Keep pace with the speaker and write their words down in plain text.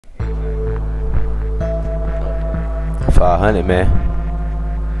500, man.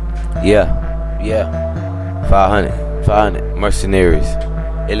 Yeah. 500. Mercenaries.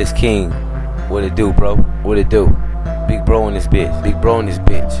 Illest King. What it do, bro? What it do? Big bro in this bitch. 500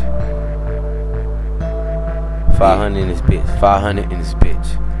 in this bitch. 500 in this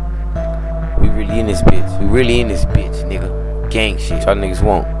bitch. We really in this bitch. Nigga. Gang shit. Y'all niggas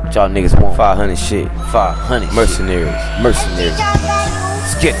want. 500 shit. 500 Mercenaries.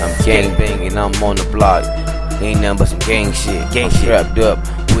 Skit. I'm gang banging. I'm on the block. Ain't nothing but some gang shit. I'm strapped up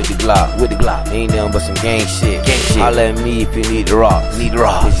with the Glock. Ain't nothing but some gang shit. Holla at me if you need the rocks. Bitch,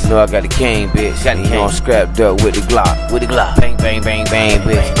 you know I got the cane, bitch. You know I'm strapped up with the Glock. Bang, bitch.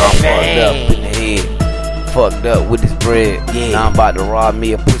 I'm fucked up in the head. Fucked up with this bread. Now I'm about to rob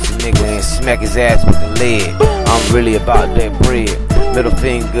me a pussy nigga and smack his ass with the lead. I'm really about that bread. Middle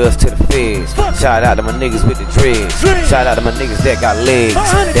fingers to the feds. Shout out to my niggas with the dreads. Shout out to my niggas that got legs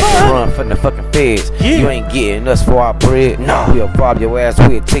that can run from the fucking feds. You ain't getting us for our bread. We'll rob your ass,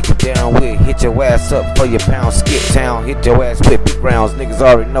 we'll take you down, we'll hit your ass up for your pound. Skip town, hit your ass with big rounds. Niggas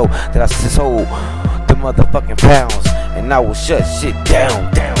already know that I hold the motherfucking pounds, and I will shut shit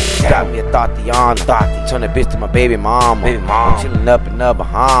down. Got me a Tatiana. Turn that bitch to my baby mama. I'm chillin' up in the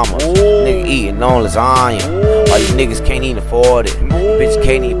Bahamas. Nigga eating on lasagna. All you niggas can't even afford it. Bitch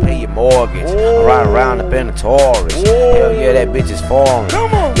can't even pay your mortgage. I'm riding around up in a Taurus. Hell yeah, that bitch is foreign.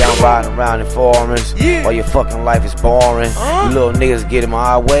 Yeah, I'm riding around in foreigns. While your fucking life is boring. You little niggas get in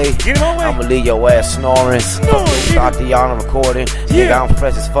my way. I'ma leave your ass snoring. Fucking Tatiana recording. Nigga, I'm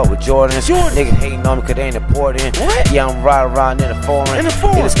fresh as fuck with Jordans. Niggas hating on me cause they ain't important. Yeah, I'm riding around in a foreign.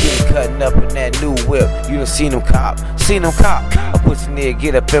 This kid cutting up in that new whip. You done seen them cop. A pussy nigga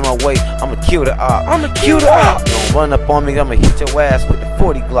get up in my way. I'ma kill the op. You don't run up on me, I'ma hit your ass with the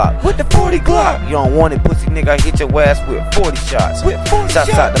 40 Glock. You don't want it, pussy nigga, I hit your ass with 40 shots.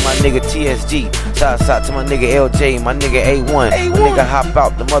 Shouts out to my nigga TSG. Shouts out to my nigga LJ, my nigga A1. My nigga hop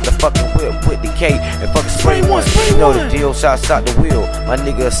out the motherfucking whip with the K and fucking spray one. You know the deal, shouts out the wheel. My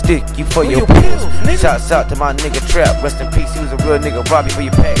nigga stick you for your pills. Shouts out to my nigga Trap. Rest in peace, he was a real nigga. Rob you for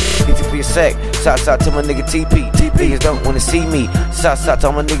your pack, hit you for your sack. Shouts out to my nigga TP. Niggas don't wanna see me. Shouts out to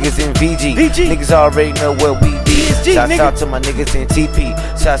all my niggas in VG. Niggas already know where we be. Shouts out to my niggas in TP.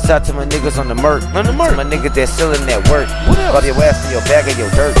 Shouts out to my niggas on the Merc. To my niggas that selling that work. Rub your ass in your bag of your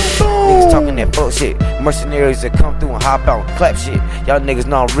dirt. Niggas talking that fuck shit. Mercenaries that come through and hop out and clap shit. Y'all niggas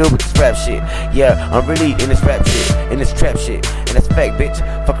know I'm real with this rap shit. Yeah, I'm really in this rap shit, in this trap shit. And that's fact, bitch.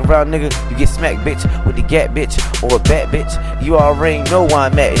 Fuck around, nigga, you get smacked, bitch. With the gat, bitch, or a bat, bitch. You already know where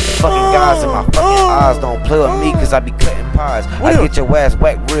I'm at. It's the fucking guys in my fucking eyes. Don't play with me, cause I be cutting pies. I get your ass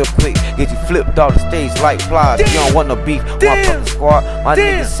whacked real quick. Get you flipped off the stage like flies. You don't want no beef with my fucking squad. My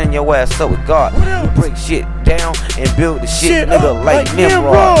niggas send your ass up with God. We break shit down and build the shit, nigga, like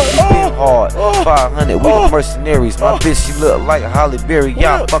Nimrod. You been hard. 500, we the mercenaries. My bitch, she look like a Holly Berry.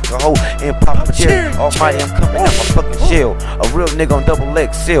 Y'all fuck a hoe and pop a cherry. Almighty, I'm coming out my fucking shell. A real nigga on double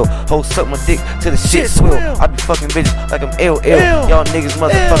XL. Hoe suck my dick till the shit swill. I be fucking bitches like I'm LL. Y'all niggas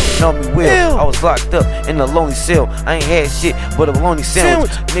motherfucking know me well. I was locked up in a lonely cell. I ain't had shit but a lonely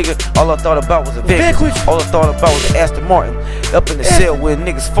sandwich. Nigga, all I thought about was a vanquish. All I thought about was an Aston Martin. Up in the cell with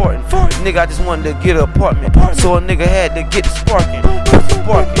niggas farting. Nigga, I just wanted to get an apartment. So a nigga had to get the sparking.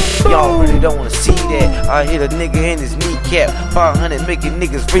 Y'all really don't wanna see that. I hit a nigga in his kneecap. 500 making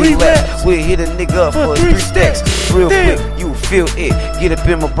niggas relapse. We'll hit a nigga up for 3 stacks. Real quick, you feel it. Get up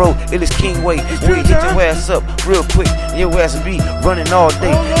in my bro, Illest King way. We hit your ass up real quick. Your ass be running all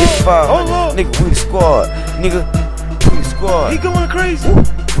day. It's 500. Nigga, we the squad. Nigga, we the squad. He going crazy.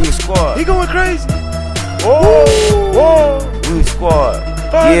 We the squad. He going crazy. Whoa. We the squad.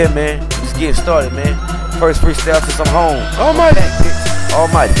 Yeah, man. Just getting started, man. First freestyle since I'm home. Almighty.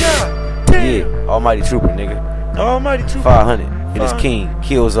 Almighty. Yeah. Almighty Trooper, nigga. Almighty Trooper. 500. Illest King.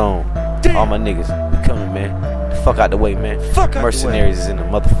 Kill Zone. All my niggas. We coming, man. Fuck out the way, man. Fuck out Mercenaries is in the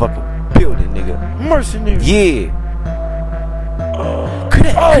motherfucking building, nigga. Mercenaries. Yeah.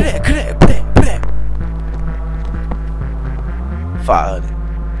 Connect. 500.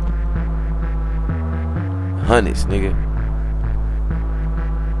 Hundreds, nigga.